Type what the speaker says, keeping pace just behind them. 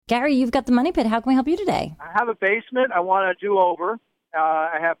Gary, you've got the Money Pit. How can we help you today? I have a basement. I want to do over.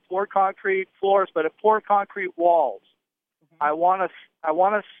 I have poured concrete floors, but poured concrete walls. I want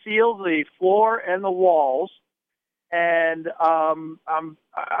to seal the floor and the walls. And I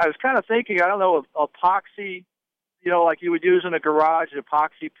was kind of thinking, I don't know, of epoxy, like you would use in a garage,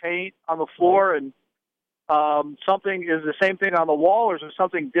 epoxy paint on the floor, and something is the same thing on the wall, or is there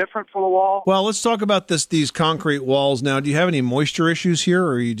something different for the wall? Well, let's talk about these concrete walls now. Do you have any moisture issues here,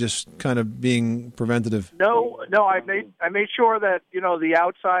 or are you just kind of being preventative? No. I made sure that the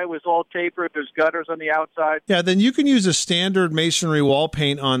outside was all tapered. There's gutters on the outside. Yeah, then you can use a standard masonry wall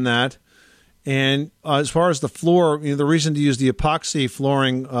paint on that. And as far as the floor, the reason to use the epoxy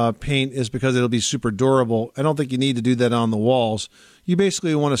flooring paint is because it'll be super durable. I don't think you need to do that on the walls. You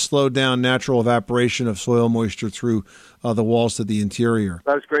basically want to slow down natural evaporation of soil moisture through the walls to the interior.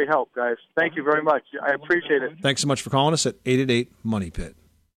 That was great help, guys. Thank you very much. I appreciate it. Thanks so much for calling us at 888-MONEY-PIT.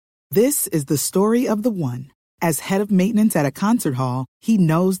 This is the story of the one. As head of maintenance at a concert hall, he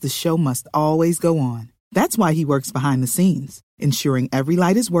knows the show must always go on. That's why he works behind the scenes, ensuring every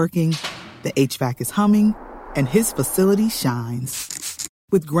light is working, the HVAC is humming, and his facility shines.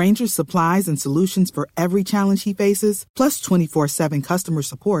 With Grainger's supplies and solutions for every challenge he faces, plus 24/7 customer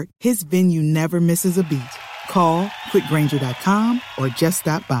support, his venue never misses a beat. Call quickgrainger.com or just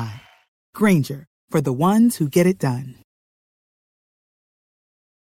stop by. Grainger, for the ones who get it done.